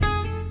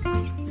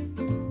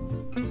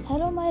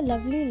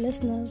lovely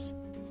listeners.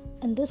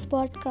 In this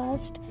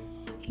podcast,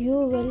 you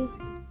will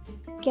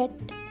get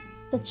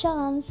the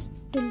chance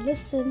to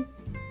listen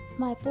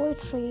my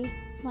poetry,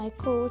 my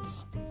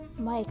quotes,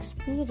 my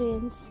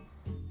experience,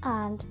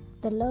 and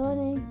the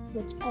learning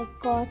which I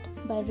got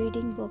by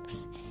reading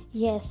books.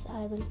 Yes,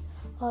 I will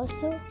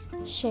also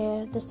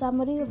share the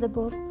summary of the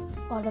book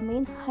or the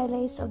main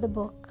highlights of the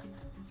book.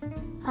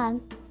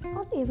 And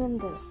not even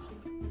this.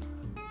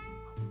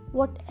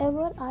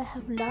 Whatever I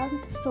have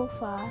learned so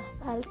far,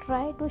 I'll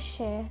try to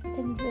share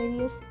in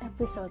various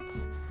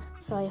episodes.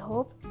 So I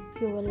hope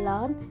you will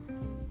learn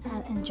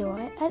and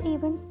enjoy and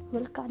even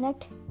will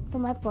connect to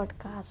my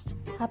podcast.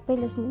 Happy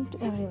listening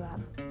to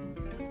everyone.